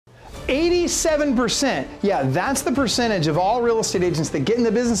87%. Yeah, that's the percentage of all real estate agents that get in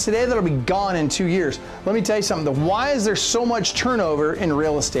the business today that'll be gone in 2 years. Let me tell you something. Why is there so much turnover in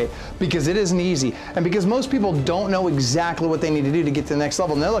real estate? Because it isn't easy. And because most people don't know exactly what they need to do to get to the next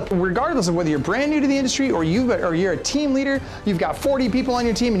level. Now look, regardless of whether you're brand new to the industry or you're a team leader, you've got 40 people on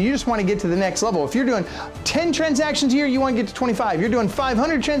your team and you just want to get to the next level. If you're doing 10 transactions a year, you want to get to 25. You're doing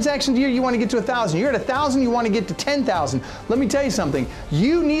 500 transactions a year, you want to get to 1,000. You're at 1,000, you want to get to 10,000. Let me tell you something.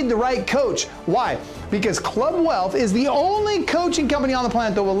 You need the right coach. Why? Because Club Wealth is the only coaching company on the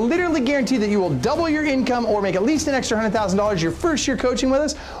planet that will literally guarantee that you will double your income or make at least an extra $100,000 your first year coaching with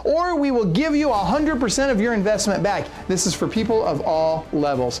us, or we will give you 100% of your investment back. This is for people of all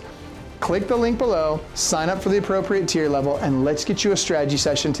levels. Click the link below, sign up for the appropriate tier level, and let's get you a strategy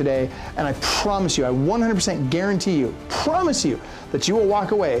session today. And I promise you, I 100% guarantee you, promise you, that you will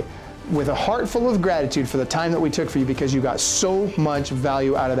walk away with a heart full of gratitude for the time that we took for you, because you got so much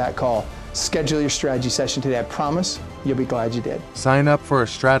value out of that call. Schedule your strategy session today. I promise you'll be glad you did. Sign up for a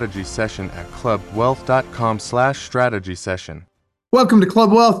strategy session at clubwealth.com/strategy session. Welcome to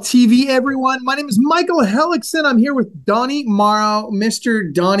Club Wealth TV, everyone. My name is Michael Hellickson. I'm here with Donnie Morrow,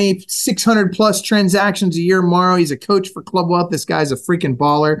 Mr. Donnie, 600 plus transactions a year. Morrow, he's a coach for Club Wealth. This guy's a freaking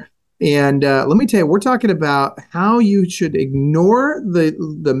baller. And let me tell you, we're talking about how you should ignore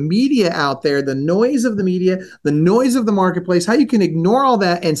the media out there, the noise of the media, the noise of the marketplace, how you can ignore all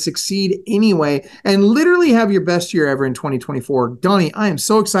that and succeed anyway, and literally have your best year ever in 2024. Donnie, I am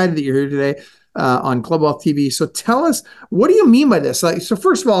so excited that you're here today on Club Wealth TV. So tell us, what do you mean by this? So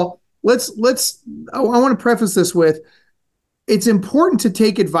first of all, I want to preface this with, it's important to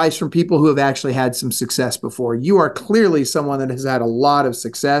take advice from people who have actually had some success before. You are clearly someone that has had a lot of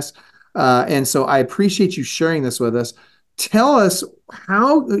success. And so I appreciate you sharing this with us. Tell us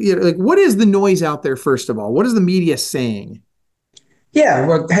what is the noise out there, first of all? What is the media saying? Yeah,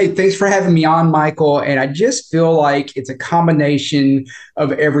 well, hey, thanks for having me on, Michael. And I just feel like it's a combination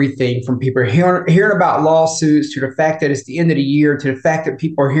of everything, from people hearing about lawsuits, to the fact that it's the end of the year, to the fact that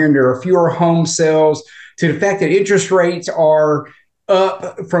people are hearing there are fewer home sales, to the fact that interest rates are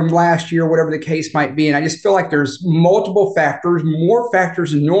up from last year, whatever the case might be. And I just feel like there's multiple factors, more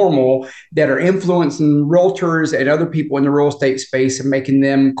factors than normal, that are influencing realtors and other people in the real estate space and making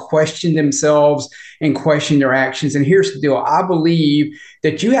them question themselves and question their actions. And here's the deal. I believe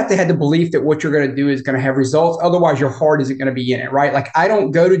that you have to have the belief that what you're going to do is going to have results. Otherwise, your heart isn't going to be in it, right? Like, I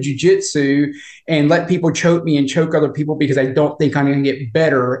don't go to jiu-jitsu and let people choke me and choke other people because I don't think I'm going to get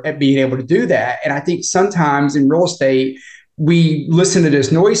better at being able to do that. And I think sometimes in real estate, we listen to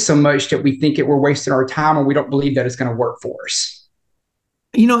this noise so much that we think we're wasting our time, and we don't believe that it's going to work for us.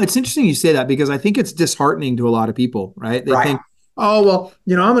 You know, it's interesting you say that, because I think it's disheartening to a lot of people, right? They think, oh, well,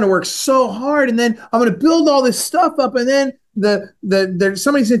 I'm going to work so hard, and then I'm going to build all this stuff up, and then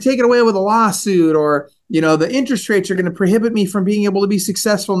somebody's going to take it away with a lawsuit, or, the interest rates are going to prohibit me from being able to be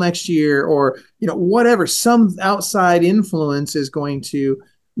successful next year, or, whatever. Some outside influence is going to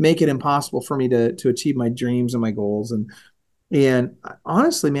make it impossible for me to achieve my dreams and my goals. And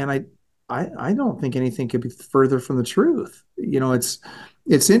honestly, man, I don't think anything could be further from the truth. It's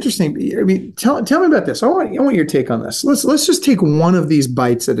interesting. I mean, tell me about this. I want your take on this. Let's just take one of these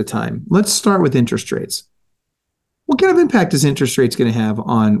bites at a time. Let's start with interest rates. What kind of impact is interest rates going to have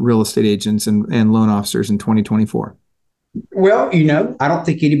on real estate agents and loan officers in 2024? Well, I don't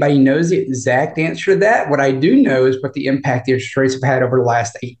think anybody knows the exact answer to that. What I do know is what the impact the interest rates have had over the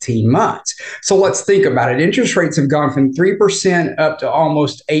last 18 months. So let's think about it. Interest rates have gone from 3% up to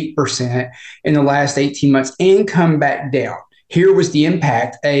almost 8% in the last 18 months and come back down. Here was the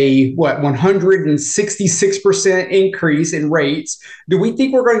impact, a 166% increase in rates. Do we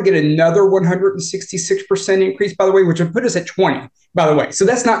think we're going to get another 166% increase, by the way, which would put us at 20, by the way? So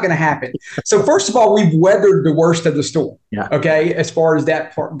that's not going to happen. So first of all, we've weathered the worst of the storm. Yeah. Okay. As far as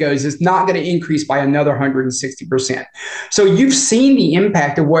that part goes, it's not going to increase by another 160%. So you've seen the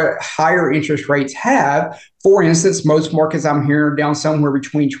impact of what higher interest rates have. For instance, most markets I'm hearing are down somewhere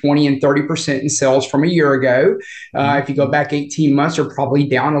between 20 and 30% in sales from a year ago. If you go back 18 months, they're probably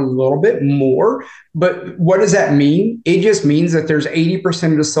down a little bit more. But what does that mean? It just means that there's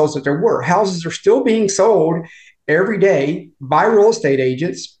 80% of the sales that there were. Houses are still being sold every day by real estate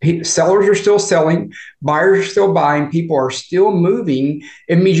agents. Sellers are still selling, buyers are still buying, people are still moving.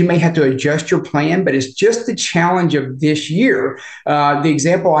 It means you may have to adjust your plan, but it's just the challenge of this year. The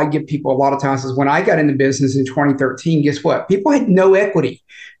example I give people a lot of times is when I got into business in 2013, guess what? People had no equity.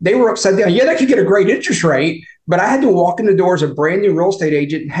 They were upside down. Yeah, they could get a great interest rate, but I had to walk in the door as a brand new real estate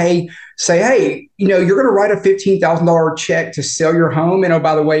agent and say, hey, you're going to write a $15,000 check to sell your home. And oh,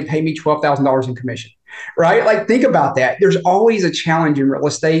 by the way, pay me $12,000 in commission. right? Like, think about that. There's always a challenge in real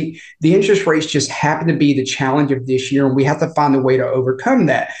estate. The interest rates just happen to be the challenge of this year, and we have to find a way to overcome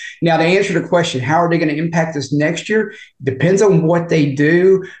that. Now, to answer the question, how are they going to impact us next year? Depends on what they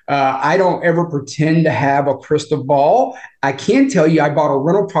do. I don't ever pretend to have a crystal ball. I can tell you, I bought a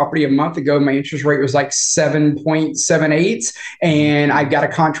rental property a month ago. My interest rate was like 7.78, and I got a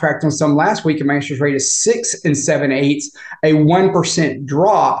contract on some last week, and my interest rate is 6 7/8, a 1%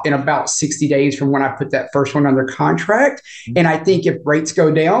 drop in about 60 days from when I put that first one under contract. And I think if rates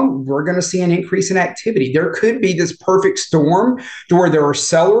go down, we're going to see an increase in activity. There could be this perfect storm to where there are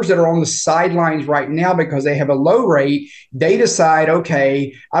sellers that are on the sidelines right now because they have a low rate. They decide,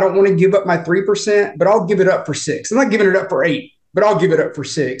 okay, I don't want to give up my 3%, but I'll give it up for 6. I'm not giving it up for 8, but I'll give it up for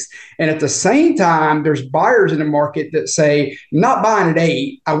 6. And at the same time, there's buyers in the market that say, I'm not buying at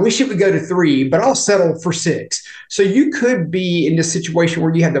 8. I wish it would go to 3, but I'll settle for 6. So you could be in this situation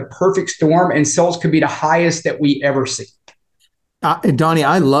where you have the perfect storm and sales could be the highest that we ever see. Donnie,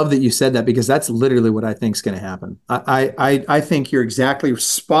 I love that you said that, because that's literally what I think is going to happen. I think you're exactly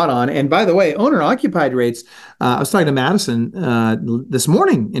spot on. And by the way, owner-occupied rates, I was talking to Madison this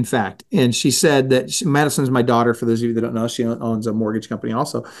morning, in fact, and she said that Madison's my daughter, for those of you that don't know. She owns a mortgage company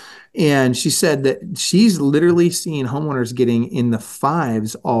also. And she said that she's literally seeing homeowners getting in the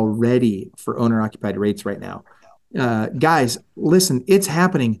 5s already for owner-occupied rates right now. Guys, listen, it's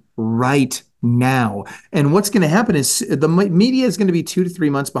happening right now. And what's going to happen is the media is going to be 2 to 3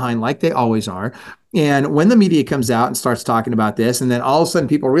 months behind, like they always are. And when the media comes out and starts talking about this, and then all of a sudden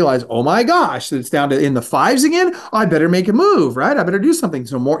people realize, oh my gosh, it's down to in the 5s again, I better make a move, right? I better do something.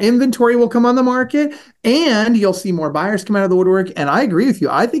 So more inventory will come on the market, and you'll see more buyers come out of the woodwork. And I agree with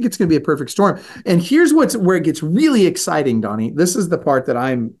you. I think it's going to be a perfect storm. And here's where it gets really exciting, Donnie. This is the part that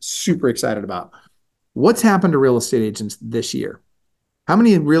I'm super excited about. What's happened to real estate agents this year? How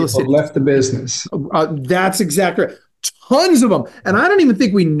many real estate agents left the business? That's exactly right. Tons of them. And I don't even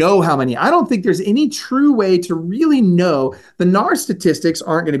think we know how many. I don't think there's any true way to really know. The NAR statistics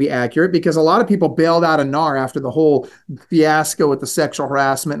aren't going to be accurate, because a lot of people bailed out of NAR after the whole fiasco with the sexual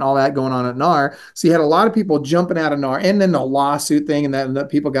harassment and all that going on at NAR. So you had a lot of people jumping out of NAR, and then the lawsuit thing, and that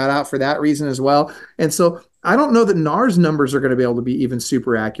people got out for that reason as well. And so I don't know that NAR's numbers are going to be able to be even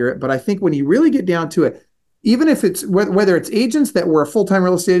super accurate, but I think when you really get down to it, even if it's whether it's agents that were a full-time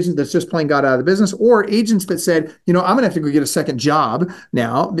real estate agent that's just plain got out of the business, or agents that said, I'm going to have to go get a second job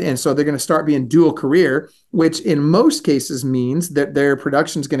now. And so they're going to start being dual career, which in most cases means that their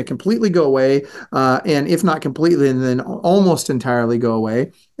production is going to completely go away. And if not completely, then almost entirely go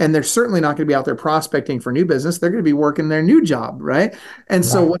away. And they're certainly not going to be out there prospecting for new business. They're going to be working their new job, right? And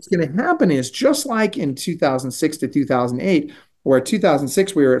so what's going to happen is, just like in 2006 to 2008, where in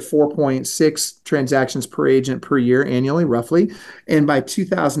 2006, we were at 4.6 transactions per agent per year annually, roughly. And by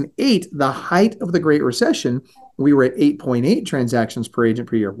 2008, the height of the Great Recession, we were at 8.8 transactions per agent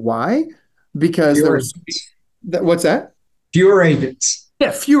per year. Why? Because what's that? Fewer agents.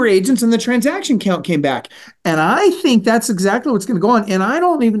 Yeah, fewer agents, and the transaction count came back. And I think that's exactly what's going to go on. And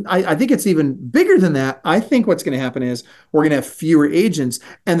I think it's even bigger than that. I think what's going to happen is we're going to have fewer agents,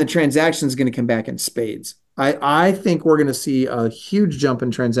 and the transaction is going to come back in spades. I think we're going to see a huge jump in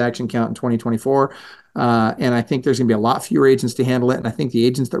transaction count in 2024. And I think there's going to be a lot fewer agents to handle it. And I think the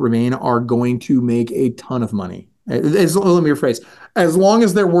agents that remain are going to make a ton of money. Let me rephrase. As long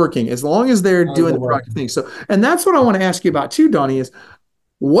as they're working, as long as they're doing the productive thing. So, and that's what I want to ask you about too, Donnie, is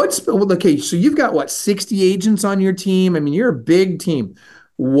okay, so you've got 60 agents on your team. I mean, you're a big team.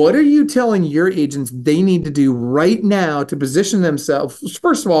 What are you telling your agents they need to do right now to position themselves,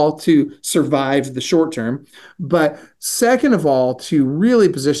 first of all, to survive the short term, but second of all, to really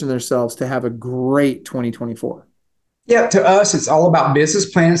position themselves to have a great 2024? Yeah, to us, it's all about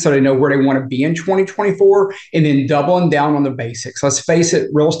business plans so they know where they want to be in 2024, and then doubling down on the basics. Let's face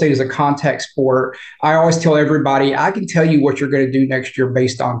it, real estate is a contact sport. I always tell everybody, I can tell you what you're going to do next year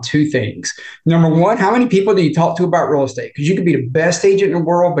based on 2 things. Number one, how many people do you talk to about real estate? Because you could be the best agent in the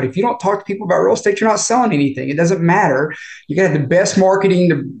world, but if you don't talk to people about real estate, you're not selling anything. It doesn't matter. You can have the best marketing,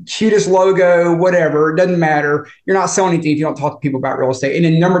 the cutest logo, whatever. It doesn't matter. You're not selling anything if you don't talk to people about real estate. And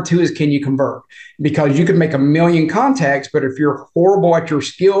then number 2 is, can you convert? Because you could make 1 million contacts, but if you're horrible at your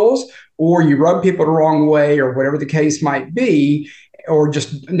skills, or you rub people the wrong way, or whatever the case might be, or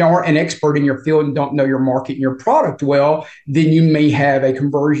just aren't an expert in your field and don't know your market and your product well, then you may have a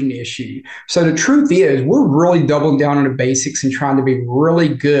conversion issue. So the truth is, we're really doubling down on the basics and trying to be really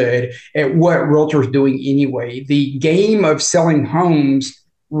good at what realtors doing anyway. The game of selling homes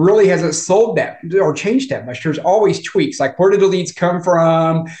really hasn't sold that or changed that much. There's always tweaks, like where did the leads come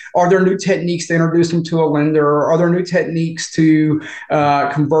from? Are there new techniques to introduce them to a lender? Are there new techniques to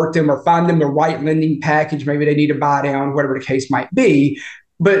convert them or find them the right lending package? Maybe they need to buy down, whatever the case might be.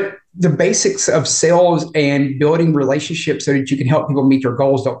 But the basics of sales and building relationships so that you can help people meet their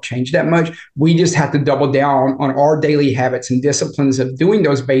goals don't change that much. We just have to double down on our daily habits and disciplines of doing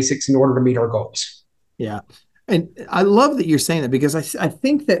those basics in order to meet our goals. Yeah. And I love that you're saying that, because I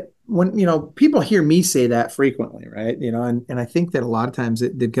think that when, people hear me say that frequently, right? And I think that a lot of times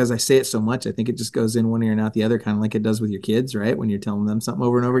because I say it so much, I think it just goes in one ear and out the other, kind of like it does with your kids, right? When you're telling them something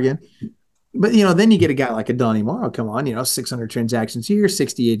over and over again. But, then you get a guy like a Donnie Morrow, come on, 600 transactions a year,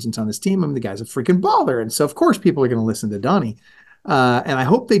 60 agents on his team. I mean, the guy's a freaking baller. And so, of course, people are going to listen to Donnie. And I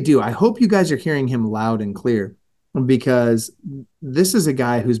hope they do. I hope you guys are hearing him loud and clear, because this is a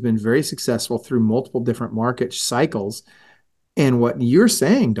guy who's been very successful through multiple different market cycles. And what you're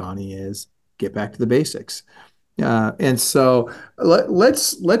saying, Donnie, is get back to the basics. And so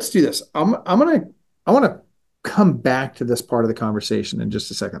let's do this. I want to come back to this part of the conversation in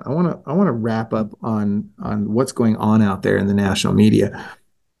just a second. I want to wrap up on what's going on out there in the national media.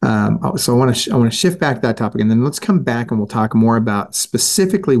 So I want to shift back to that topic, and then let's come back and we'll talk more about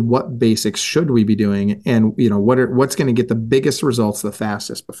specifically what basics should we be doing, and what's going to get the biggest results the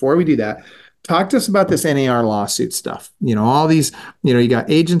fastest. Before we do that, talk to us about this NAR lawsuit stuff. All these, you got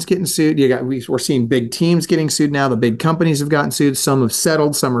agents getting sued. We're seeing big teams getting sued now. The big companies have gotten sued. Some have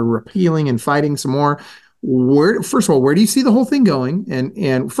settled. Some are appealing and fighting some more. First of all, where do you see the whole thing going?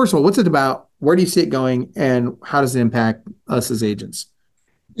 And first of all, what's it about? Where do you see it going? And how does it impact us as agents?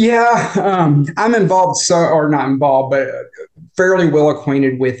 Yeah, I'm involved, or not involved, but fairly well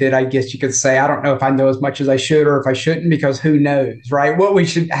acquainted with it. I guess you could say. I don't know if I know as much as I should or if I shouldn't, because who knows, right?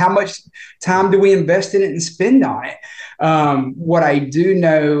 How much time do we invest in it and spend on it? What I do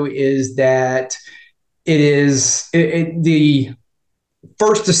know is that the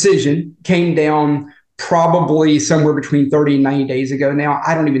first decision came down probably somewhere between 30 and 90 days ago now.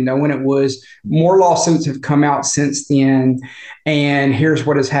 I don't even know when it was. More lawsuits have come out since then. And here's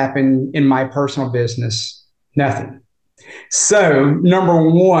what has happened in my personal business: nothing. So, number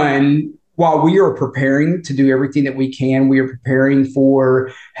one, while we are preparing to do everything that we can, we are preparing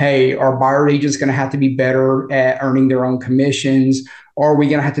for, hey, our buyer agent's going to have to be better at earning their own commissions. Are we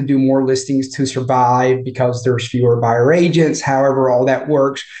going to have to do more listings to survive because there's fewer buyer agents? However, all that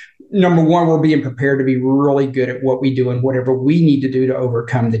works. Number one, we're being prepared to be really good at what we do and whatever we need to do to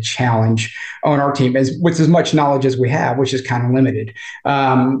overcome the challenge on our team, with as much knowledge as we have, which is kind of limited.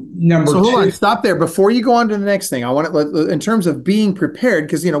 Number so hold two, on, stop there before you go on to the next thing. I want to, in terms of being prepared,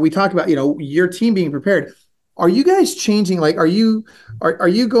 because we talk about your team being prepared. Are you guys changing? Like, are you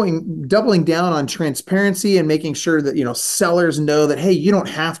doubling down on transparency and making sure that sellers know that, hey, you don't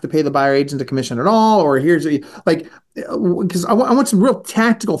have to pay the buyer agent a commission at all, or here's because I want some real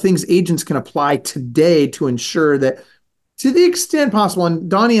tactical things agents can apply today to ensure that, to the extent possible, and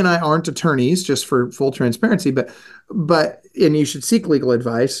Donnie and I aren't attorneys, just for full transparency, but and you should seek legal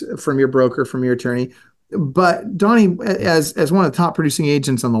advice from your broker, from your attorney. But Donnie, as one of the top producing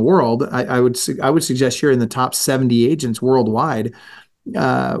agents in the world, I would suggest you're in the top 70 agents worldwide.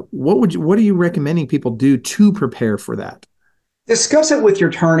 What are you recommending people do to prepare for that? discuss it with your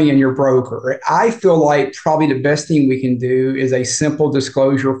attorney and your broker. I feel like probably the best thing we can do is a simple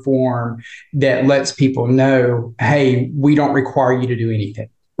disclosure form that lets people know, hey, we don't require you to do anything,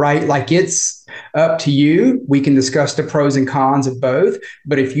 right? Like, it's up to you. We can discuss the pros and cons of both.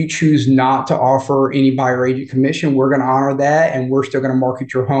 But if you choose not to offer any buyer agent commission, we're going to honor that. And we're still going to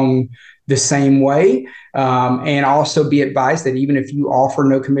market your home the same way. And also be advised that even if you offer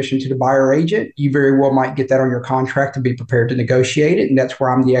no commission to the buyer agent, you very well might get that on your contract to be prepared to negotiate it. And that's where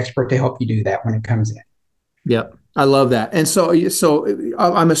I'm the expert to help you do that when it comes in. Yep. I love that. And so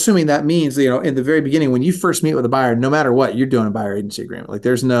I'm assuming that means, in the very beginning, when you first meet with a buyer, no matter what, you're doing a buyer agency agreement. Like,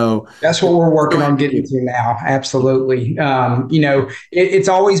 there's no. That's what we're working on getting to now. Absolutely. It's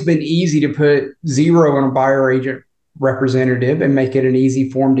always been easy to put zero on a buyer agent representative and make it an easy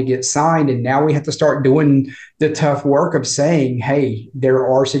form to get signed. And now we have to start doing the tough work of saying, hey, there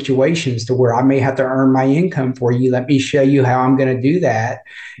are situations to where I may have to earn my income for you. Let me show you how I'm going to do that.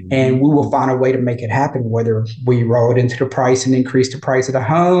 And we will find a way to make it happen, whether we roll it into the price and increase the price of the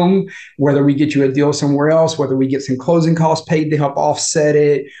home, whether we get you a deal somewhere else, whether we get some closing costs paid to help offset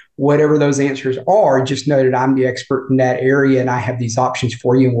it, whatever those answers are. Just know that I'm the expert in that area and I have these options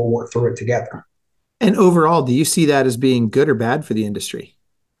for you, and we'll work through it together. And overall, do you see that as being good or bad for the industry?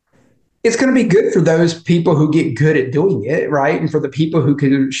 It's going to be good for those people who get good at doing it, right? And for the people who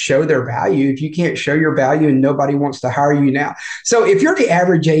can show their value. If you can't show your value and nobody wants to hire you now. So if you're the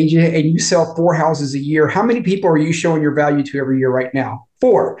average agent and you sell 4 houses a year, how many people are you showing your value to every year right now?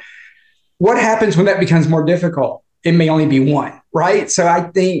 4. What happens when that becomes more difficult? It may only be 1, right? So I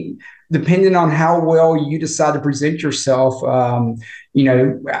think depending on how well you decide to present yourself,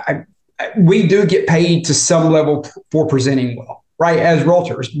 we do get paid to some level for presenting well, right? As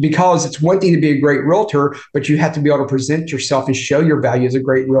realtors, because it's one thing to be a great realtor, but you have to be able to present yourself and show your value as a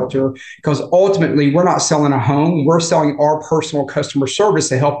great realtor, because ultimately we're not selling a home. We're selling our personal customer service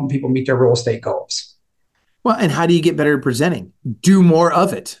to helping people meet their real estate goals. Well, and how do you get better at presenting? Do more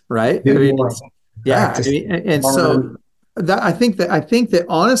of it, right? Yeah. And so I think that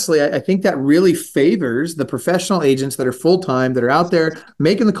honestly, I think that really favors the professional agents that are full-time, that are out there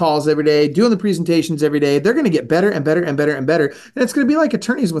making the calls every day, doing the presentations every day. They're going to get better and better and better and better. And it's going to be like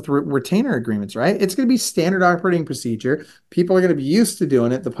attorneys with retainer agreements, right? It's going to be standard operating procedure. People are going to be used to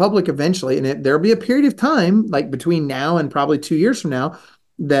doing it. The public eventually, and there'll be a period of time, like between now and probably 2 years from now,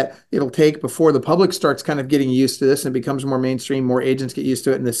 that it'll take before the public starts kind of getting used to this and it becomes more mainstream, more agents get used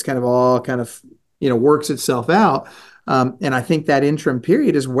to it, and this kind of all kind of, works itself out. And I think that interim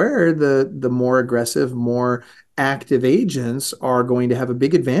period is where the more aggressive, more active agents are going to have a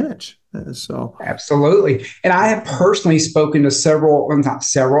big advantage. So absolutely. And I have personally spoken to several, well, not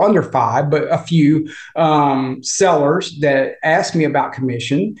several, under 5, but a few sellers that asked me about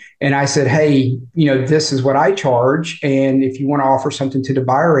commission. And I said, hey, this is what I charge. And if you want to offer something to the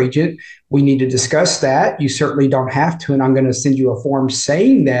buyer agent, we need to discuss that. You certainly don't have to. And I'm going to send you a form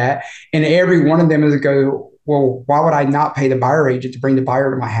saying that. And every one of them is go, well, why would I not pay the buyer agent to bring the buyer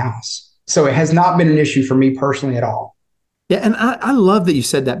to my house? So it has not been an issue for me personally at all. Yeah, and I love that you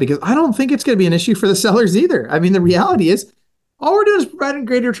said that, because I don't think it's going to be an issue for the sellers either. I mean, the reality is all we're doing is providing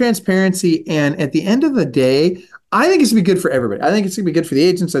greater transparency. And at the end of the day, I think it's going to be good for everybody. I think it's going to be good for the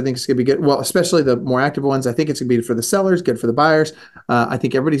agents. I think it's going to be good, well, especially the more active ones. I think it's going to be good for the sellers, good for the buyers. I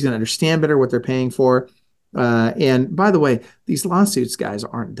think everybody's going to understand better what they're paying for. And by the way, these lawsuits, guys,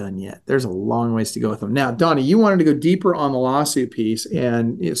 aren't done yet. There's a long ways to go with them. Now, Donnie, you wanted to go deeper on the lawsuit piece.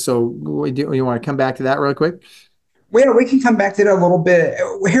 And so you want to come back to that real quick? Well, we can come back to that a little bit.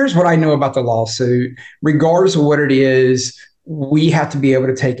 Here's what I know about the lawsuit. Regardless of what it is, we have to be able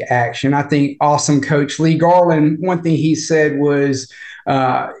to take action. I think awesome coach Lee Garland, one thing he said was,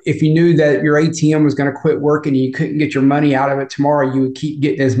 if you knew that your ATM was going to quit working and you couldn't get your money out of it tomorrow, you would keep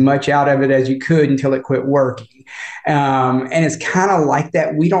getting as much out of it as you could until it quit working. And it's kind of like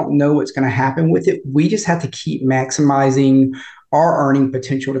that. We don't know what's going to happen with it. We just have to keep maximizing our earning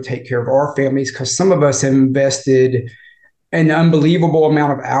potential to take care of our families, because some of us have invested an unbelievable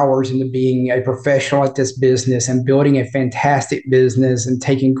amount of hours into being a professional at this business and building a fantastic business and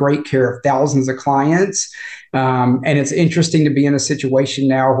taking great care of thousands of clients. And it's interesting to be in a situation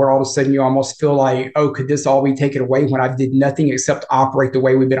now where all of a sudden you almost feel like, oh, could this all be taken away when I did nothing except operate the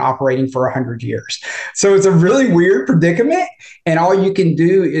way we've been operating for 100 years? So it's a really weird predicament. And all you can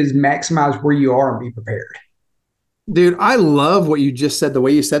do is maximize where you are and be prepared. Dude, I love what you just said, the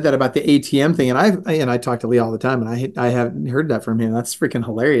way you said that about the ATM thing. And I talk to Lee all the time, and I haven't heard that from him. That's freaking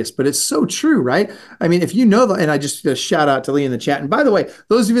hilarious, but it's so true, right? I mean, if you know that, and I just shout out to Lee in the chat. And by the way,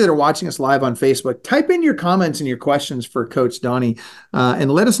 those of you that are watching us live on Facebook, type in your comments and your questions for Coach Donnie,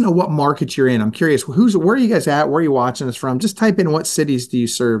 and let us know what market you're in. I'm curious, where are you guys at? Where are you watching us from? Just type in what cities do you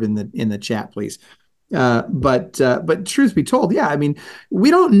serve in the chat, please. But truth be told, yeah, I mean,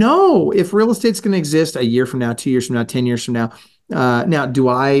 we don't know if real estate's going to exist a year from now, 2 years from now, 10 years from now. Now, do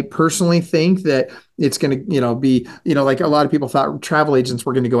I personally think that it's going to, be, like a lot of people thought travel agents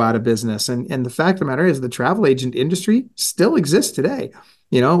were going to go out of business. And the fact of the matter is the travel agent industry still exists today.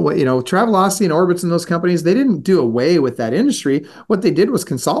 Travelocity and Orbitz and those companies, they didn't do away with that industry. What they did was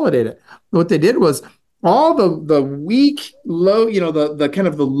consolidate it. What they did was all the weak, low, the kind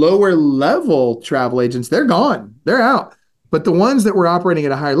of the lower level travel agents, they're gone. They're out. But the ones that were operating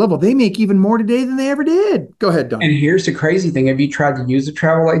at a higher level, they make even more today than they ever did. Go ahead, Don. And here's the crazy thing. Have you tried to use a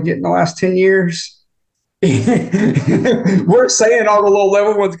travel agent in the last 10 years? We're saying all the low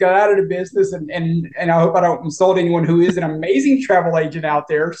level ones got out of the business. And I hope I don't insult anyone who is an amazing travel agent out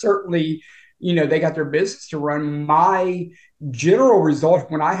there. Certainly, they got their business to run. My general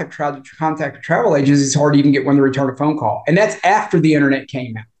result when I have tried to contact a travel agent is it's hard to even get one to return a phone call. And that's after the internet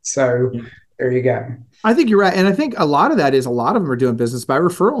came out. So there you go. I think you're right. And I think a lot of that is a lot of them are doing business by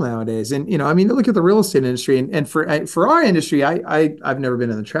referral nowadays. And, look at the real estate industry and for our industry, I've never been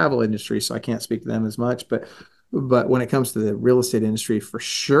in the travel industry, so I can't speak to them as much, but But when it comes to the real estate industry, for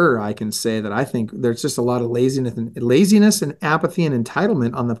sure, I can say that I think there's just a lot of laziness and apathy and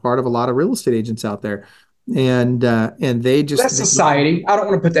entitlement on the part of a lot of real estate agents out there. And they That's just, society. I don't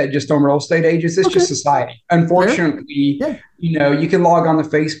want to put that just on real estate agents. It's okay, just society. fair. Unfortunately, Yeah. you can log on to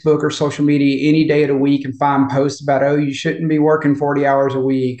Facebook or social media any day of the week and find posts about, oh, you shouldn't be working 40 hours a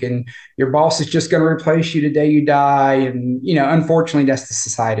week and your boss is just going to replace you the day you die. And, unfortunately, that's the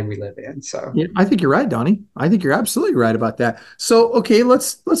society we live in. So, Yeah, I think you're right, Donnie. I think you're absolutely right about that. So, okay,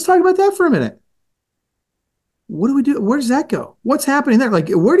 let's talk about that for a minute. What do we do? Where does that go? What's happening there? Like,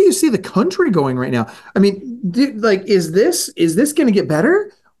 where do you see the country going right now? I mean, is this going to get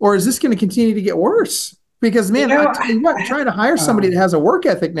better, or is this going to continue to get worse? Because man, I tell you what, trying to hire somebody that has a work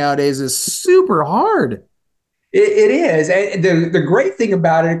ethic nowadays is super hard. it is. And the great thing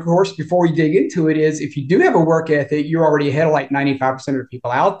about it, of course, before we dig into it, is if you do have a work ethic, you're already ahead of like 95% of the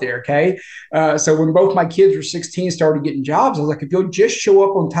people out there. Okay. So when both my kids were 16, started getting jobs, I was like, if you'll just show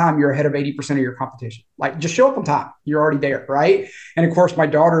up on time, you're ahead of 80% of your competition. Like just show up on time. You're already there. Right. And of course, my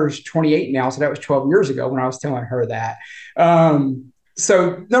daughter's 28 now. So that was 12 years ago when I was telling her that.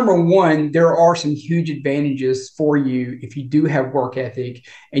 So number one, there are some huge advantages for you if you do have work ethic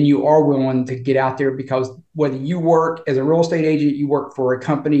and you are willing to get out there, because whether you work as a real estate agent, you work for a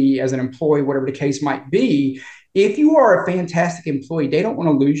company as an employee, whatever the case might be, if you are a fantastic employee, they don't want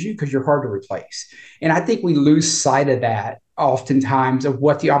to lose you because you're hard to replace. And I think we lose sight of that oftentimes, of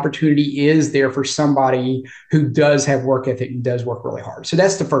what the opportunity is there for somebody who does have work ethic and does work really hard. So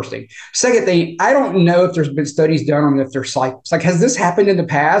that's the first thing. Second thing, I don't know if there's been studies done on if there's cycles. Like, has this happened in the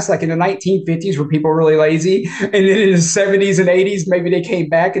past? Like in the 1950s, were people really lazy? And then in the 70s and 80s, maybe they came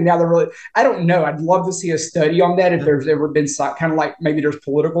back and now they're really, I don't know. I'd love to see a study on that. If there's ever been kind of like maybe there's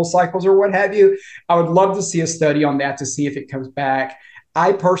political cycles or what have you, I would love to see a study on that to see if it comes back.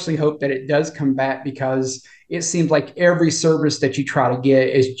 I personally hope that it does come back, because it seems like every service that you try to get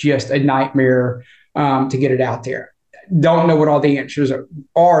is just a nightmare to get it out there. Don't know what all the answers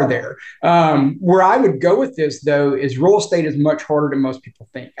are there. Where I would go with this, though, is real estate is much harder than most people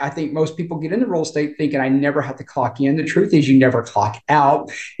think. I think most people get into real estate thinking I never have to clock in. The truth is you never clock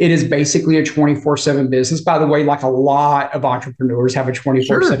out. It is basically a 24/7 business. By the way, like a lot of entrepreneurs have a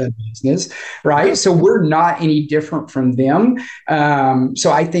 24/7 business, right? Yeah. So we're not any different from them.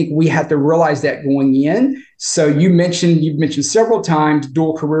 So I think we have to realize that going in. So you've mentioned several times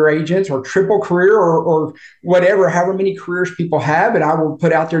dual career agents or triple career or whatever, however many careers people have. And I will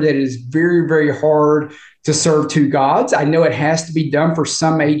put out there that it is very, very hard to serve two gods. I know it has to be done for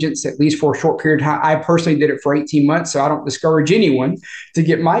some agents, at least for a short period of time. I personally did it for 18 months, so I don't discourage anyone to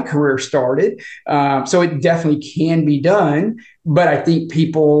get my career started. So it definitely can be done. But I think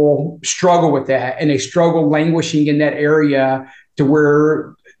people struggle with that, and they struggle languishing in that area to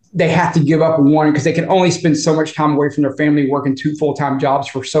where they have to give up one because they can only spend so much time away from their family working two full-time jobs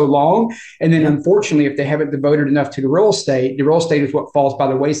for so long. And then unfortunately, if they haven't devoted enough to the real estate is what falls by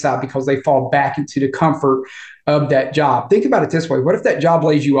the wayside because they fall back into the comfort of that job. Think about it this way. What if that job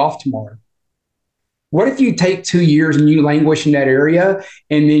lays you off tomorrow? What if you take 2 years and you languish in that area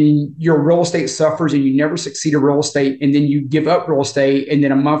and then your real estate suffers and you never succeed in real estate, and then you give up real estate and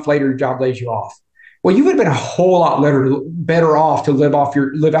then a month later, your job lays you off? Well, you would have been a whole lot better off to live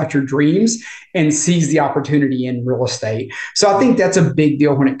out your dreams and seize the opportunity in real estate. So I think that's a big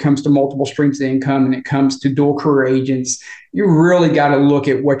deal when it comes to multiple streams of income and it comes to dual career agents. You really got to look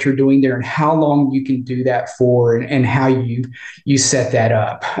at what you're doing there and how long you can do that for, and how you set that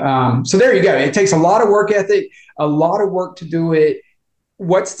up. So there you go. It takes a lot of work ethic, a lot of work to do it.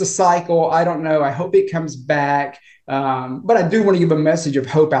 What's the cycle? I don't know. I hope it comes back. But I do want to give a message of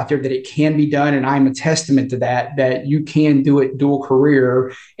hope out there that it can be done. And I'm a testament to that you can do it dual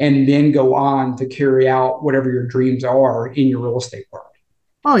career and then go on to carry out whatever your dreams are in your real estate world.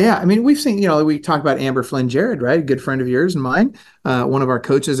 Oh yeah. I mean, we've seen, we talked about Amber Flynn Jared, right? A good friend of yours and mine, one of our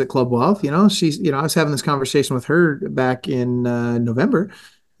coaches at Club Wealth. She's, I was having this conversation with her back in November.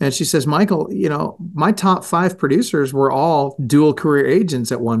 And she says, Michael, my top 5 producers were all dual career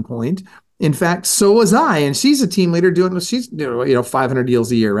agents at one point. In fact, so was I. And she's a team leader she's 500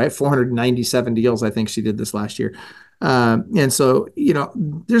 deals a year, right? 497 deals, I think she did this last year. And so,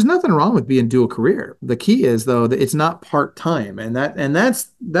 there's nothing wrong with being dual career. The key is, though, that it's not part-time. And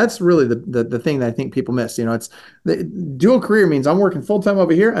that's really the thing that I think people miss. It's the dual career means I'm working full-time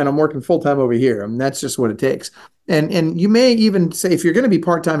over here and I'm working full-time over here. And that's just what it takes. And you may even say, if you're going to be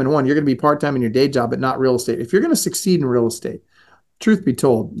part-time in one, you're going to be part-time in your day job, but not real estate. If you're going to succeed in real estate, truth be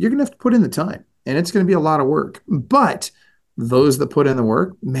told, you're going to have to put in the time, and it's going to be a lot of work. But those that put in the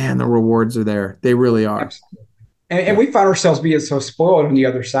work, man, the rewards are there. They really are. Absolutely. And we find ourselves being so spoiled on the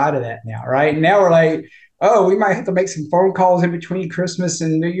other side of that now, right? Now we're like, oh, we might have to make some phone calls in between Christmas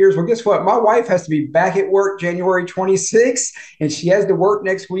and New Year's. Well, guess what? My wife has to be back at work January 26th, and she has to work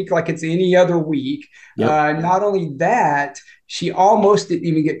next week like it's any other week. Yep. Not only that, she almost didn't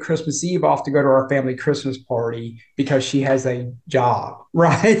even get Christmas Eve off to go to our family Christmas party because she has a job,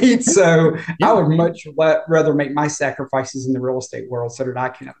 right? So I Yeah. would much rather make my sacrifices in the real estate world so that I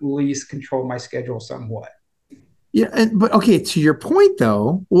can at least control my schedule somewhat. Yeah, but okay, to your point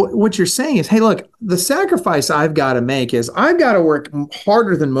though, what you're saying is, hey, look, the sacrifice I've got to make is I've got to work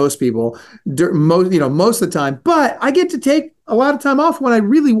harder than most people, most of the time, but I get to take a lot of time off when I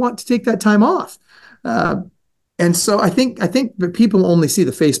really want to take that time off. Uh, and so I think that people only see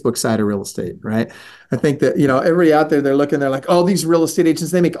the Facebook side of real estate, right? I think that, everybody out there, they're looking, they're like, oh, these real estate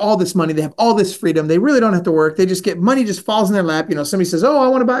agents, they make all this money, they have all this freedom, they really don't have to work, they just get money, just falls in their lap. Somebody says, oh, I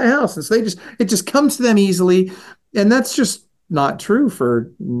want to buy a house, and so it just comes to them easily. And that's just not true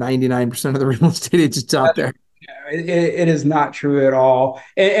for 99% of the real estate agents out there. It is not true at all.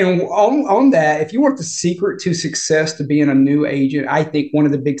 And on that, if you want the secret to success to being a new agent, I think one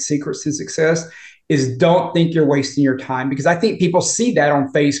of the big secrets to success is don't think you're wasting your time, because I think people see that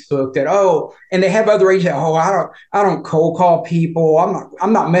on Facebook that, oh, and they have other agents, oh, I don't cold call people.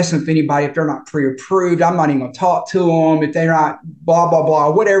 I'm not messing with anybody if they're not pre-approved. I'm not even gonna talk to them if they're not blah blah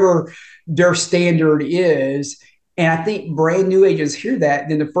blah, whatever their standard is. And I think brand new agents hear that.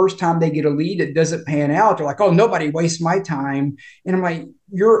 Then the first time they get a lead that doesn't pan out, they're like, oh, nobody wastes my time. And I'm like,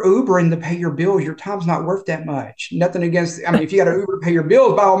 you're Ubering to pay your bills. Your time's not worth that much. Nothing against, I mean, if you got to Uber to pay your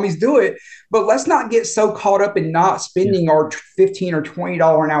bills, by all means do it. But let's not get so caught up in not spending our $15 or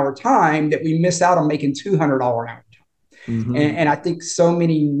 $20 an hour time that we miss out on making $200 an hour. Mm-hmm. And I think so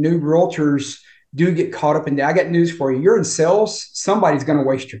many new realtors do get caught up in that. I got news for you. You're in sales. Somebody's going to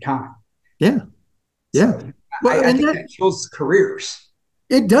waste your time. Yeah. Yeah. So Well, I think that kills careers.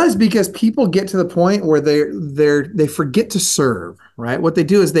 it does, because people get to the point where they forget to serve, right? What they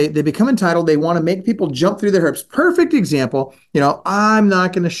do is they become entitled. They want to make people jump through their hoops. Perfect example. I'm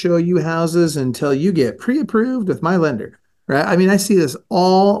not going to show you houses until you get pre-approved with my lender, right? I mean, I see this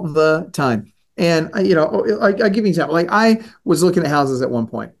all the time. And I give you an example. Like, I was looking at houses at one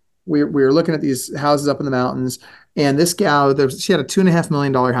point. We were looking at these houses up in the mountains, and this gal, she had a $2.5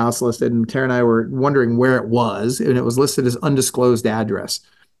 million house listed, and Tara and I were wondering where it was, and it was listed as undisclosed address.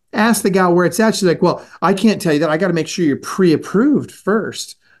 Asked the gal where it's at. She's like, well, I can't tell you that. I got to make sure you're pre-approved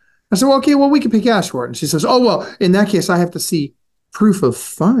first. I said, well, okay, well, we can pay cash for it. And she says, oh, well, in that case, I have to see proof of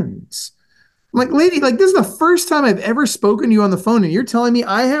funds. I'm like, lady, like, this is the first time I've ever spoken to you on the phone, and you're telling me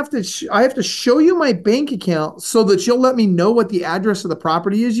I have to show you my bank account so that you'll let me know what the address of the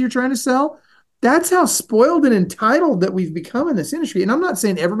property is you're trying to sell. That's how spoiled and entitled that we've become in this industry. And I'm not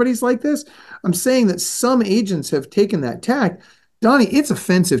saying everybody's like this. I'm saying that some agents have taken that tack. Donnie, it's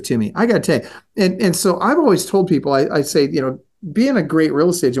offensive to me. I got to tell you. And so I've always told people, I say, being a great real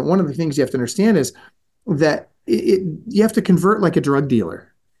estate agent, one of the things you have to understand is that you have to convert like a drug dealer.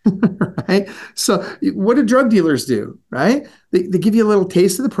 Right. So what do drug dealers do? Right. They give you a little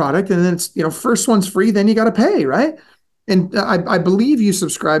taste of the product, and then it's, first one's free, then you got to pay. Right. And I believe you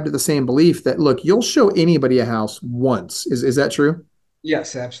subscribe to the same belief that, look, you'll show anybody a house once. Is that true?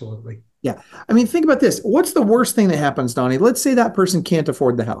 Yes, absolutely. Yeah. I mean, think about this. What's the worst thing that happens, Donnie? Let's say that person can't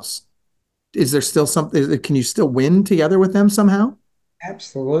afford the house. Is there still something? Can you still win together with them somehow?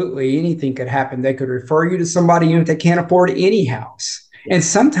 Absolutely. Anything could happen. They could refer you to somebody even if they can't afford any house. And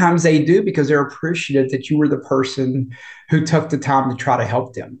sometimes they do because they're appreciative that you were the person who took the time to try to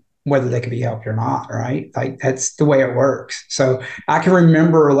help them, whether they could be helped or not, right? Like, that's the way it works. So I can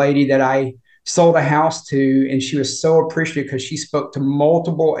remember a lady that I sold a house to, and she was so appreciative because she spoke to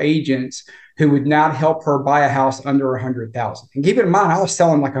multiple agents who would not help her buy a house under 100,000. And keep in mind, I was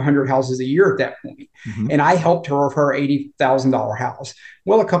selling like 100 houses a year at that point. Mm-hmm. And I helped her with her $80,000 house.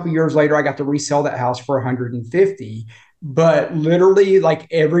 Well, a couple of years later, I got to resell that house for 150. But literally, like,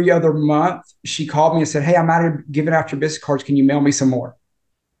 every other month, she called me and said, hey, I'm out of giving out your business cards. Can you mail me some more?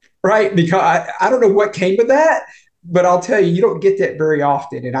 Right? Because I don't know what came of that, but I'll tell you, you don't get that very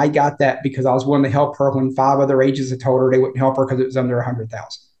often. And I got that because I was willing to help her when 5 other agents had told her they wouldn't help her because it was under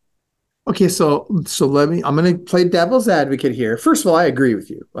 100,000. Okay, so I'm going to play devil's advocate here. First of all, I agree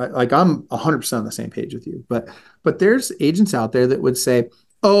with you. Like, I'm 100% on the same page with you. But there's agents out there that would say,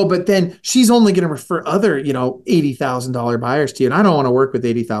 oh, but then she's only going to refer other, $80,000 buyers to you. And I don't want to work with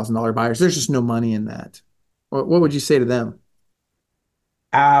 $80,000 buyers. There's just no money in that. What would you say to them?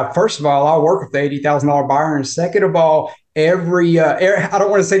 First of all, I'll work with the $80,000 buyer. And second of all, I don't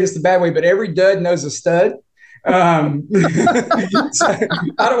want to say this the bad way, but every dud knows a stud. So, I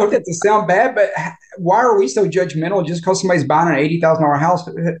don't want that to sound bad, but why are we so judgmental just because somebody's buying an $80,000 house?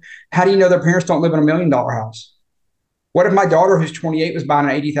 How do you know their parents don't live in $1 million house? What if my daughter, who's 28, was buying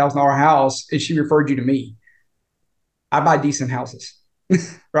an $80,000 house and she referred you to me? I buy decent houses,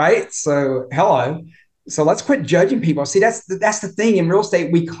 right? So hello. So let's quit judging people. See, that's the thing in real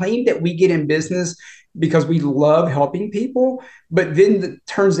estate. We claim that we get in business because we love helping people, but then it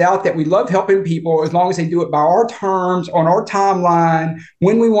turns out that we love helping people as long as they do it by our terms, on our timeline,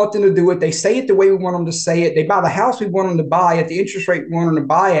 when we want them to do it. They say it the way we want them to say it. They buy the house we want them to buy at the interest rate we want them to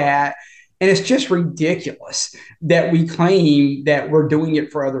buy at. And it's just ridiculous that we claim that we're doing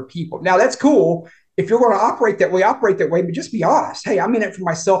it for other people. Now, that's cool. If you're going to operate that way, but just be honest. Hey, I'm in it for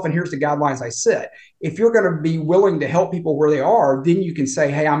myself, and here's the guidelines I set. If you're going to be willing to help people where they are, then you can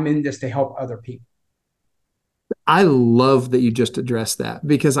say, hey, I'm in this to help other people. I love that you just addressed that,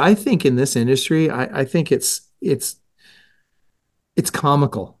 because I think in this industry, I think it's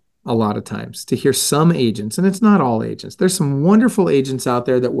comical a lot of times to hear some agents, and it's not all agents. There's some wonderful agents out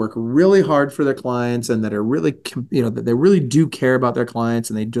there that work really hard for their clients and that are really, that they really do care about their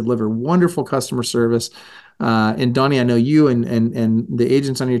clients, and they deliver wonderful customer service. And Donnie, I know you and the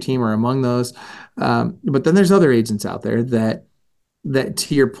agents on your team are among those. But then there's other agents out there that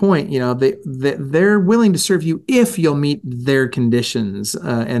to your point, they're willing to serve you if you'll meet their conditions,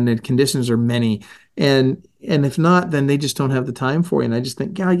 and the conditions are many. And if not, then they just don't have the time for you. And I just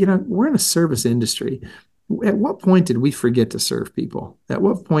think, God, we're in a service industry. At what point did we forget to serve people? At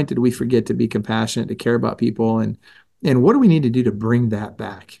what point did we forget to be compassionate, to care about people? And what do we need to do to bring that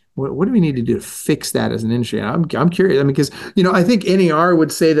back? What do we need to do to fix that as an industry? And I'm curious. I mean, because I think NER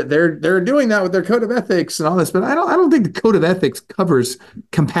would say that they're doing that with their code of ethics and all this, but I don't think the code of ethics covers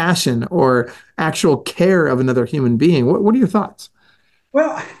compassion or actual care of another human being. What are your thoughts?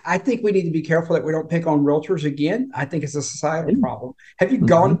 Well, I think we need to be careful that we don't pick on realtors again. I think it's a societal problem. Have you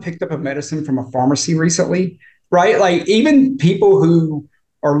gone and picked up a medicine from a pharmacy recently? Right? Like, even people who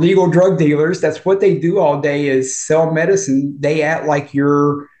are legal drug dealers, that's what they do all day is sell medicine. They act like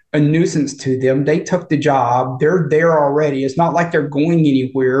you're a nuisance to them. They took the job. They're there already. It's not like they're going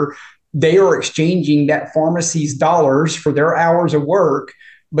anywhere. They are exchanging that pharmacy's dollars for their hours of work,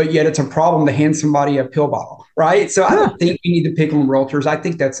 but yet it's a problem to hand somebody a pill bottle, right? So I don't think we need to pick on realtors. I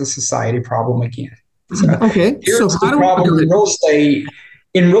think that's a society problem again. So okay. Here's the problem in real estate.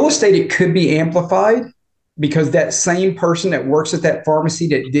 In real estate, it could be amplified because that same person that works at that pharmacy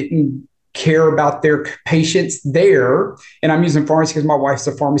that didn't care about their patients there, and I'm using pharmacy because my wife's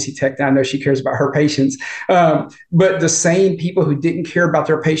a pharmacy tech and I know she cares about her patients, but the same people who didn't care about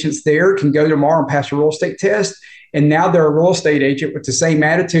their patients there can go tomorrow and pass a real estate test, and now they're a real estate agent with the same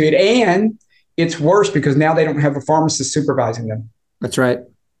attitude, and it's worse because now they don't have a pharmacist supervising them. That's right.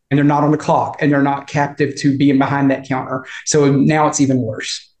 And they're not on the clock, and they're not captive to being behind that counter. So now it's even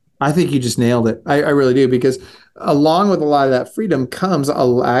worse. I think you just nailed it. I really do, because along with a lot of that freedom comes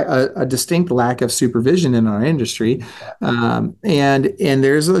a distinct lack of supervision in our industry. And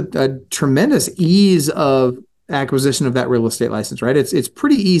there's a tremendous ease of acquisition of that real estate license, right? It's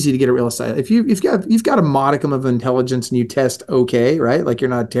pretty easy to get a real estate. If you've got a modicum of intelligence and you test okay, right? Like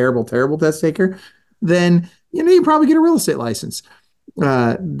you're not a terrible test taker, then you probably get a real estate license.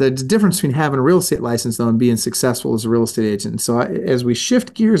 The difference between having a real estate license, though, and being successful as a real estate agent. So as we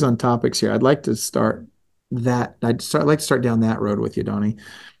shift gears on topics here, I'd like to start down that road with you, Donnie.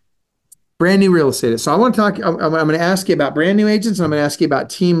 Brand new real estate. So I want to talk. I'm going to ask you about brand new agents, and I'm going to ask you about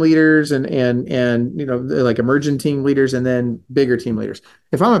team leaders and like emerging team leaders, and then bigger team leaders.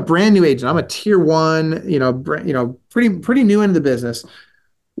 If I'm a brand new agent, I'm a tier one, pretty new into the business.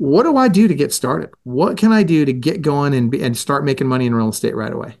 What do I do to get started? What can I do to get going and start making money in real estate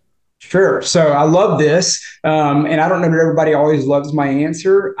right away? Sure. So I love this. And I don't know that everybody always loves my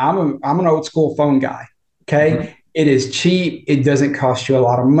answer. I'm an old school phone guy. Okay. Mm-hmm. It is cheap. It doesn't cost you a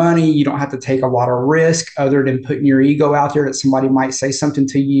lot of money. You don't have to take a lot of risk other than putting your ego out there that somebody might say something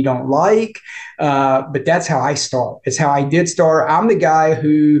to you don't like. But that's how I start. It's how I did start. I'm the guy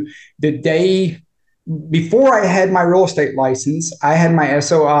who the day before I had my real estate license, I had my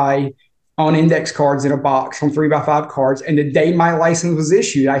SOI on index cards in a box on 3x5 cards. And the day my license was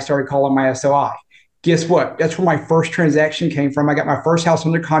issued, I started calling my SOI. Guess what? That's where my first transaction came from. I got my first house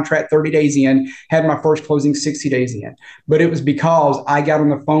under contract 30 days in, had my first closing 60 days in. But it was because I got on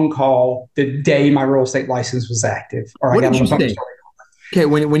the phone call the day my real estate license was active. Or what I got did on the you say? Okay,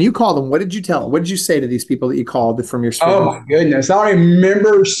 when you called them, what did you tell them? What did you say to these people that you called from your Oh my goodness. I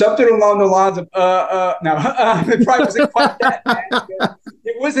remember something along the lines of, no, it probably wasn't quite that bad.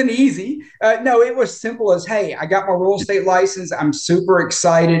 It wasn't easy. No, it was simple as, hey, I got my real estate license. I'm super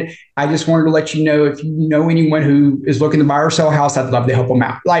excited. I just wanted to let you know, if you know anyone who is looking to buy or sell a house, I'd love to help them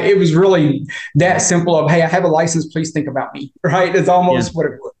out. Like, it was really that simple of, hey, I have a license. Please think about me. Right. It's almost what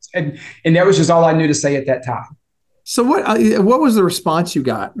it was. And that was just all I knew to say at that time. So what was the response you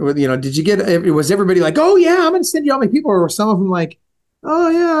got? Did you get, was everybody like, oh yeah, I'm going to send you all my people? Or were some of them like, oh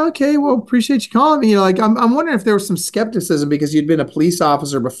yeah, okay, well, appreciate you calling me. Like, I'm wondering if there was some skepticism because you'd been a police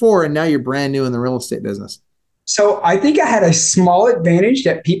officer before and now you're brand new in the real estate business. So I think I had a small advantage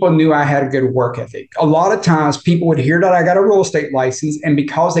that people knew I had a good work ethic. A lot of times people would hear that I got a real estate license, and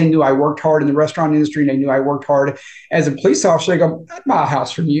because they knew I worked hard in the restaurant industry and they knew I worked hard as a police officer, they go, I'd buy a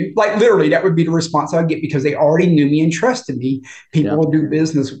house from you. Like, literally, that would be the response I'd get because they already knew me and trusted me. People will do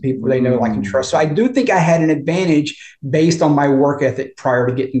business with people they know, like, and trust. So I do think I had an advantage based on my work ethic prior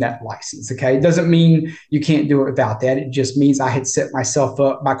to getting that license. Okay. It doesn't mean you can't do it without that. It just means I had set myself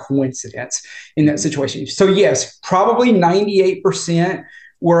up by coincidence in that situation. So yes, probably 98%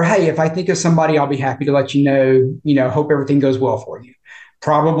 were, hey, if I think of somebody, I'll be happy to let you know, hope everything goes well for you.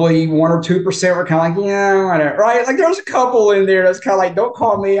 Probably 1 or 2% were kind of like, yeah, whatever, right? Like, there's a couple in there that's kind of like, don't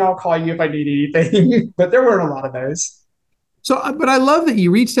call me, I'll call you if I need anything. But there weren't a lot of those. So, but I love that you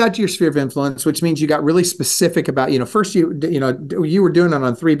reached out to your sphere of influence, which means you got really specific about, first you were doing it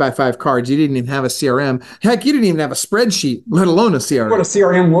on 3x5 cards. You didn't even have a CRM. Heck, you didn't even have a spreadsheet, let alone a CRM. What a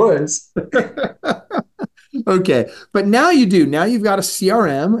CRM was. Okay. But now you do. Now you've got a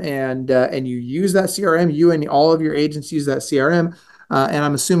CRM and you use that CRM. You and all of your agents use that CRM. And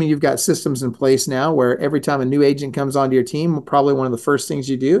I'm assuming you've got systems in place now where every time a new agent comes onto your team, probably one of the first things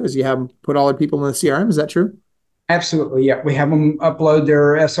you do is you have them put all their people in the CRM. Is that true? Absolutely. Yeah. We have them upload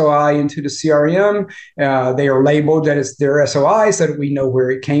their SOI into the CRM. They are labeled that it's their SOI so that we know where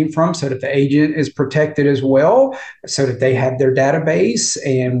it came from, so that the agent is protected as well, so that they have their database.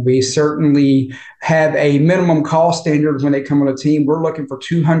 And we certainly have a minimum call standard when they come on a team. We're looking for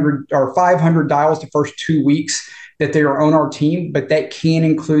 200 or 500 dials the first 2 weeks that they are on our team, but that can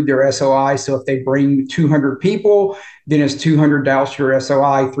include their SOI. So if they bring 200 people, then it's 200 dials to your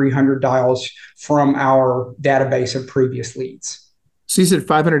SOI, 300 dials from our database of previous leads. So you said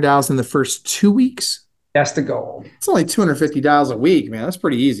 500 dials in the first 2 weeks? That's the goal. It's only 250 dials a week, man. That's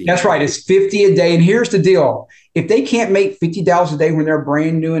pretty easy. That's right. It's 50 a day. And here's the deal. If they can't make 50 dials a day when they're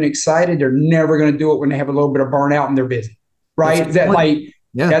brand new and excited, they're never going to do it when they have a little bit of burnout and they're busy, right?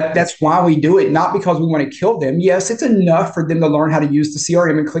 That's why we do it, not because we want to kill them. Yes, it's enough for them to learn how to use the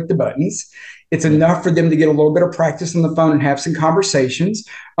CRM and click the buttons. It's enough for them to get a little bit of practice on the phone and have some conversations.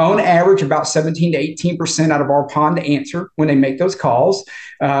 On average, about 17 to 18% out of our pond to answer when they make those calls.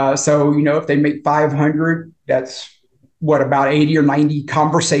 So, if they make 500, that's about 80 or 90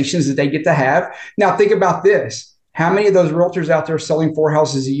 conversations that they get to have. Now, think about this. How many of those realtors out there selling 4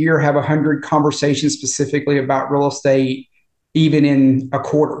 houses a year have 100 conversations specifically about real estate, even in a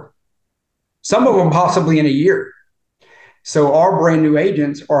quarter? Some of them possibly in a year. So our brand new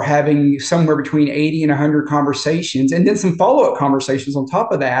agents are having somewhere between 80 and 100 conversations, and then some follow-up conversations on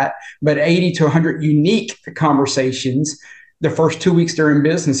top of that, but 80 to 100 unique conversations the first 2 weeks they're in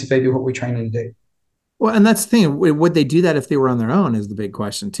business if they do what we train them to do. Well, and that's the thing. Would they do that if they were on their own is the big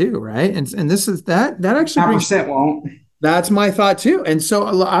question too, right? And this is that actually 9% won't. That's my thought too. And so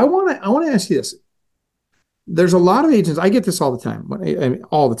I want to ask you this. There's a lot of agents, I get this all the time,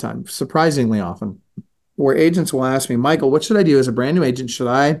 all the time, surprisingly often, where agents will ask me, Michael, what should I do as a brand new agent? Should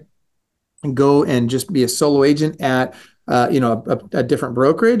I go and just be a solo agent at a different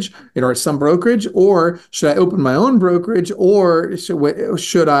brokerage, or some brokerage, or should I open my own brokerage, or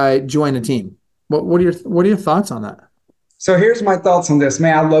should I join a team? What are your thoughts on that? So here's my thoughts on this.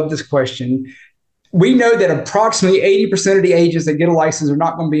 Man, I love this question. We know that approximately 80% of the agents that get a license are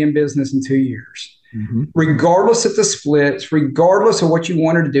not going to be in business in 2 years. Mm-hmm. Regardless of the splits, regardless of what you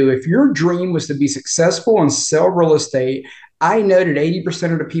wanted to do, if your dream was to be successful and sell real estate, I know that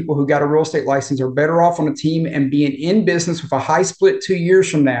 80% of the people who got a real estate license are better off on a team and being in business with a high split 2 years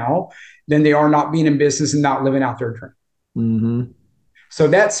from now than they are not being in business and not living out their dream. Mm-hmm. So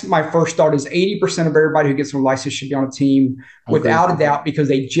that's my first thought is 80% of everybody who gets a license should be on a team without a doubt, because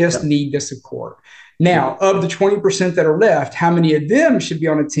they just need the support. Now, of the 20% that are left, how many of them should be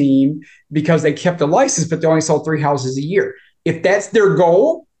on a team because they kept a license, but they only sold 3 houses a year? If that's their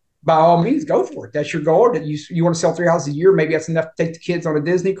goal, by all means, go for it. That's your goal. That you want to sell 3 houses a year. Maybe that's enough to take the kids on a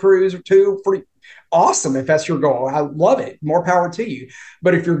Disney cruise or 2. Pretty awesome if that's your goal. I love it. More power to you.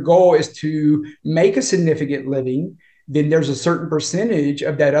 But if your goal is to make a significant living, then there's a certain percentage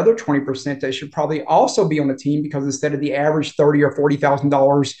of that other 20% that should probably also be on the team, because instead of the average $30,000 or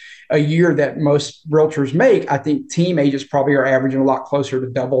 $40,000 a year that most realtors make, I think team agents probably are averaging a lot closer to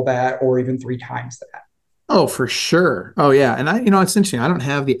double that or even 3 times that. Oh, for sure. Oh, yeah. And it's interesting. I don't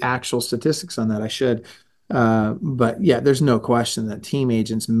have the actual statistics on that. I should. But yeah, there's no question that team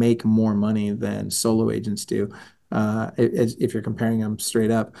agents make more money than solo agents do, if you're comparing them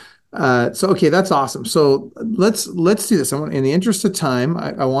straight up. So, okay, that's awesome. So let's do this. In the interest of time,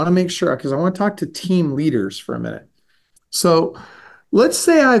 I want to make sure, because I want to talk to team leaders for a minute. So let's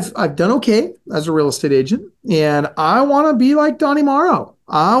say I've done okay as a real estate agent, and I want to be like Donnie Morrow.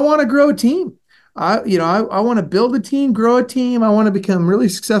 I want to grow a team. I want to build a team, grow a team. I want to become really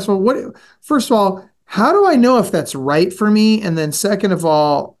successful. First of all, how do I know if that's right for me? And then second of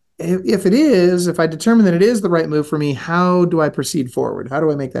all, if I determine that it is the right move for me, how do I proceed forward? How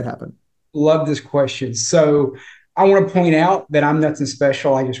do I make that happen? Love this question. So I want to point out that I'm nothing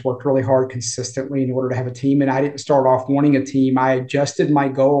special. I just worked really hard consistently in order to have a team. And I didn't start off wanting a team. I adjusted my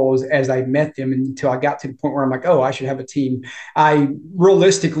goals as I met them until I got to the point where I'm like, oh, I should have a team. I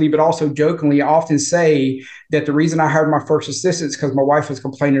realistically, but also jokingly, often say that the reason I hired my first assistant is because my wife was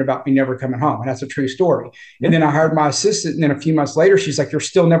complaining about me never coming home. And that's a true story. And then I hired my assistant. And then a few months later, she's like, you're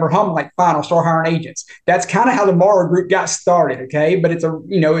still never home. I'm like, fine, I'll start hiring agents. That's kind of how the Morrow Group got started. Okay. But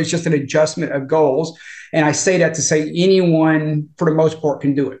it's just an adjustment of goals. And I say that to say anyone, for the most part,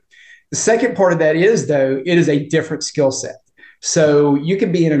 can do it. The second part of that is, though, it is a different skill set. So you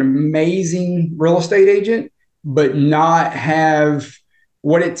can be an amazing real estate agent, but not have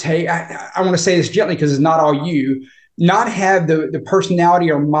what it takes. I want to say this gently because it's not all you. Not have the personality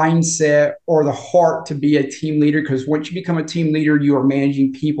or mindset or the heart to be a team leader, because once you become a team leader, you are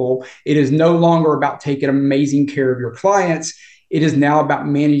managing people. It is no longer about taking amazing care of your clients. It is now about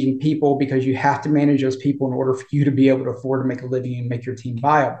managing people, because you have to manage those people in order for you to be able to afford to make a living and make your team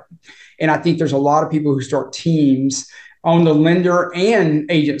viable. And I think there's a lot of people who start teams on the lender and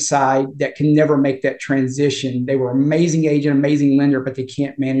agent side that can never make that transition. They were amazing agent, amazing lender, but they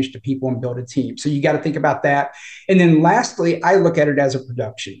can't manage the people and build a team. So you got to think about that. And then lastly, I look at it as a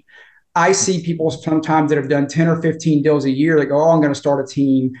production. I see people sometimes that have done 10 or 15 deals a year that go, oh, I'm going to start a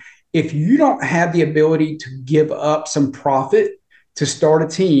team. If you don't have the ability to give up some profit to start a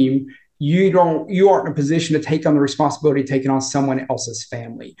team, you aren't in a position to take on the responsibility of taking on someone else's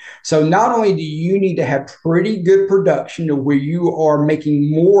family. So not only do you need to have pretty good production to where you are making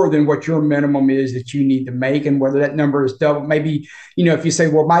more than what your minimum is that you need to make, and whether that number is double, maybe, if you say,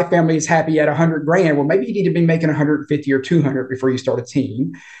 well, my family is happy at 100 grand, well, maybe you need to be making 150 or 200 before you start a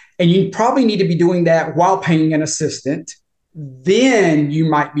team. And you probably need to be doing that while paying an assistant. Then you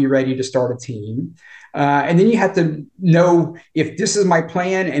might be ready to start a team. And then you have to know, if this is my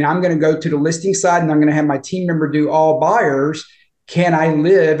plan and I'm going to go to the listing side and I'm going to have my team member do all buyers, can I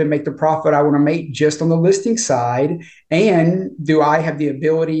live and make the profit I want to make just on the listing side? And do I have the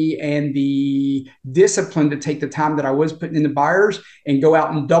ability and the discipline to take the time that I was putting in the buyers and go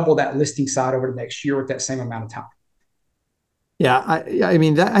out and double that listing side over the next year with that same amount of time? Yeah,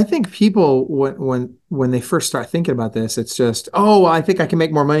 I think people, when they first start thinking about this, it's just, oh, I think I can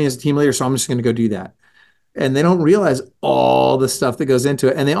make more money as a team leader, so I'm just going to go do that. And they don't realize all the stuff that goes into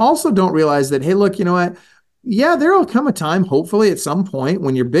it. And they also don't realize that, hey, look, you know what? Yeah, there will come a time, hopefully at some point,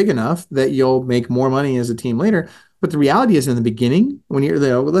 when you're big enough that you'll make more money as a team leader. But the reality is, in the beginning, when you're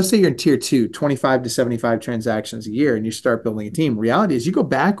there, let's say you're in tier 2, 25 to 75 transactions a year, and you start building a team. Reality is, you go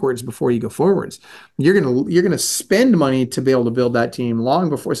backwards before you go forwards. You're gonna spend money to be able to build that team long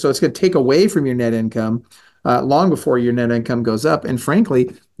before. So it's going to take away from your net income long before your net income goes up. And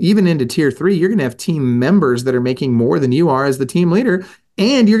frankly, even into tier 3, you're going to have team members that are making more than you are as the team leader.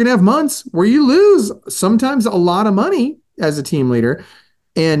 And you're going to have months where you lose sometimes a lot of money as a team leader.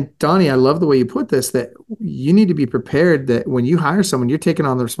 And Donnie, I love the way you put this, that you need to be prepared that when you hire someone, you're taking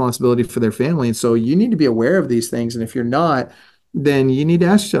on the responsibility for their family. And so you need to be aware of these things. And if you're not, then you need to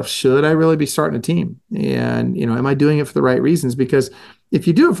ask yourself, should I really be starting a team? And, am I doing it for the right reasons? Because if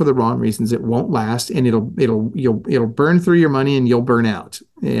you do it for the wrong reasons, it won't last, and it'll burn through your money, and you'll burn out,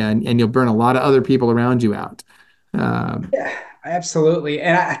 and you'll burn a lot of other people around you out. Yeah, absolutely.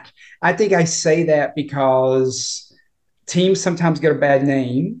 And I think I say that because teams sometimes get a bad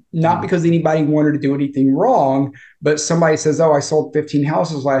name, not because anybody wanted to do anything wrong, but somebody says, oh, I sold 15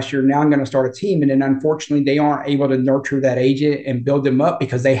 houses last year, now I'm going to start a team. And then unfortunately, they aren't able to nurture that agent and build them up,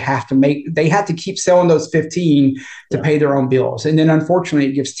 because they have to keep selling those 15 to pay their own bills. And then unfortunately,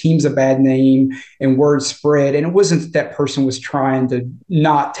 it gives teams a bad name and word spread. And it wasn't that person was trying to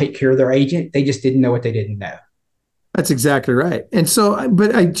not take care of their agent. They just didn't know what they didn't know. That's exactly right. And so,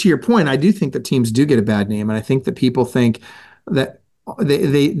 to your point, I do think that teams do get a bad name, and I think that people think that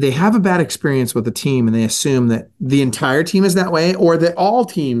they have a bad experience with a team, and they assume that the entire team is that way, or that all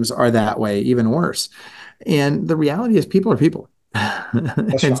teams are that way, even worse. And the reality is, people are people.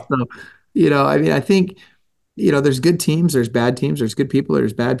 That's And right. so, I mean, I think, there's good teams, there's bad teams, there's good people,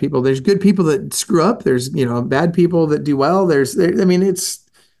 there's bad people, there's good people that screw up, there's, bad people that do well. I mean, it's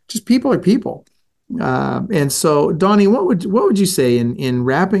just people are people. And so, Donnie, what would you say in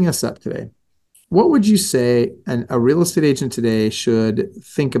wrapping us up today? What would you say a real estate agent today should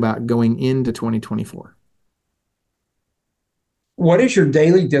think about going into 2024? What is your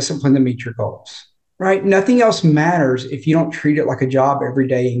daily discipline to meet your goals? Right? Nothing else matters if you don't treat it like a job every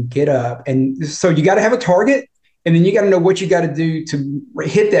day and get up. And so you got to have a target, and then you got to know what you got to do to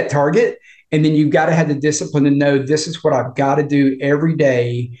hit that target. And then you've got to have the discipline to know this is what I've got to do every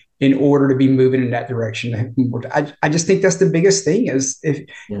day in order to be moving in that direction. I just think that's the biggest thing is if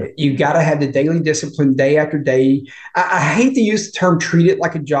you got to have the daily discipline day after day. I hate to use the term treat it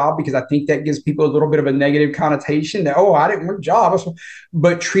like a job because I think that gives people a little bit of a negative connotation that, oh, I didn't want a job.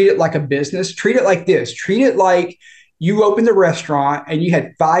 But treat it like a business. Treat it like this. Treat it like you opened a restaurant and you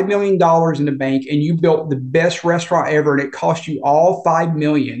had $5 million in the bank and you built the best restaurant ever and it cost you all $5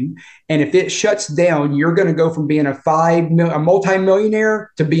 million. And if it shuts down, you're going to go from being a multimillionaire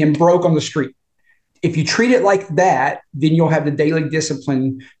to being broke on the street. If you treat it like that, then you'll have the daily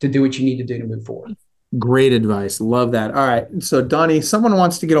discipline to do what you need to do to move forward. Great advice. Love that. All right. So Donnie, someone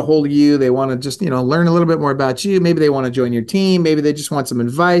wants to get a hold of you. They want to just, learn a little bit more about you. Maybe they want to join your team. Maybe they just want some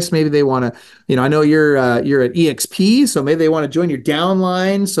advice. Maybe they want to, I know you're at EXP, so maybe they want to join your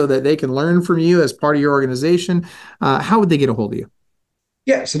downline so that they can learn from you as part of your organization. How would they get a hold of you?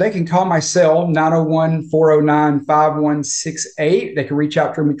 Yeah, so they can call my cell, 901-409-5168. They can reach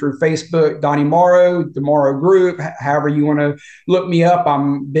out to me through Facebook, Donnie Morrow, the Morrow Group, however you want to look me up.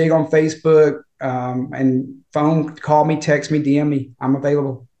 I'm big on Facebook. And phone, call me, text me, DM me. I'm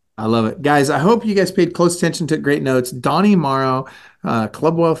available. I love it. Guys, I hope you guys paid close attention, took great notes. Donnie Morrow,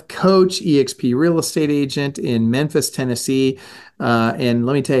 Club Wealth coach, EXP real estate agent in Memphis, Tennessee. And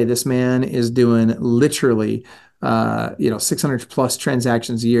let me tell you, this man is doing literally 600 plus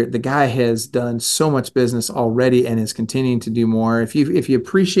transactions a year. The guy has done so much business already and is continuing to do more. If you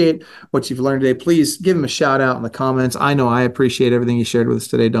appreciate what you've learned today, please give him a shout out in the comments. I know I appreciate everything you shared with us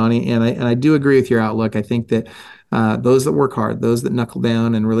today, Donnie, and I do agree with your outlook. I think that those that work hard, those that knuckle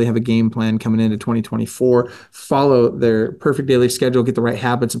down and really have a game plan coming into 2024, follow their perfect daily schedule, get the right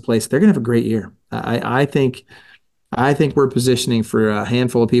habits in place, they're going to have a great year. I think we're positioning for a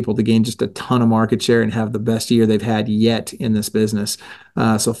handful of people to gain just a ton of market share and have the best year they've had yet in this business.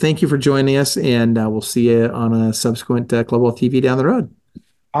 So thank you for joining us, and we'll see you on a subsequent Club Wealth TV down the road.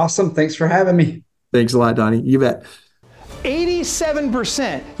 Awesome. Thanks for having me. Thanks a lot, Donnie. You bet.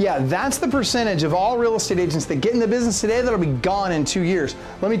 87%. Yeah, that's the percentage of all real estate agents that get in the business today that'll be gone in 2 years.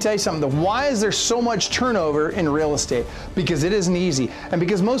 Let me tell you something. Why is there so much turnover in real estate? Because it isn't easy. And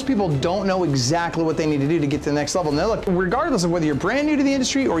because most people don't know exactly what they need to do to get to the next level. Now look, regardless of whether you're brand new to the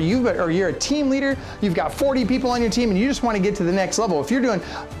industry or you're a team leader, you've got 40 people on your team and you just want to get to the next level. If you're doing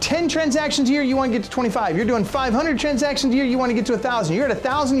 10 transactions a year, you want to get to 25. You're doing 500 transactions a year, you want to get to 1,000. You're at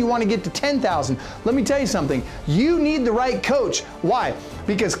 1,000, you want to get to 10,000. Let me tell you something. You need the right coach. Why?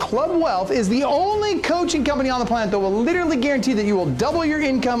 Because Club Wealth is the only coaching company on the planet that will literally guarantee that you will double your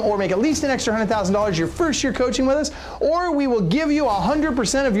income or make at least an extra $100,000 your first year coaching with us, or we will give you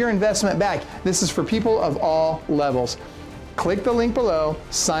 100% of your investment back. This is for people of all levels. Click the link below,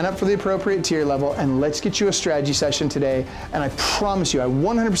 sign up for the appropriate tier level, and let's get you a strategy session today. And I promise you, I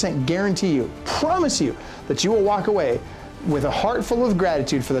 100% guarantee you, promise you that you will walk away with a heart full of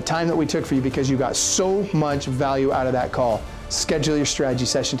gratitude for the time that we took for you because you got so much value out of that call. Schedule your strategy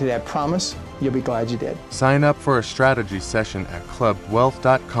session today. I promise you'll be glad you did. Sign up for a strategy session at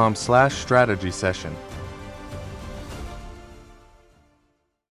clubwealth.com/strategy session.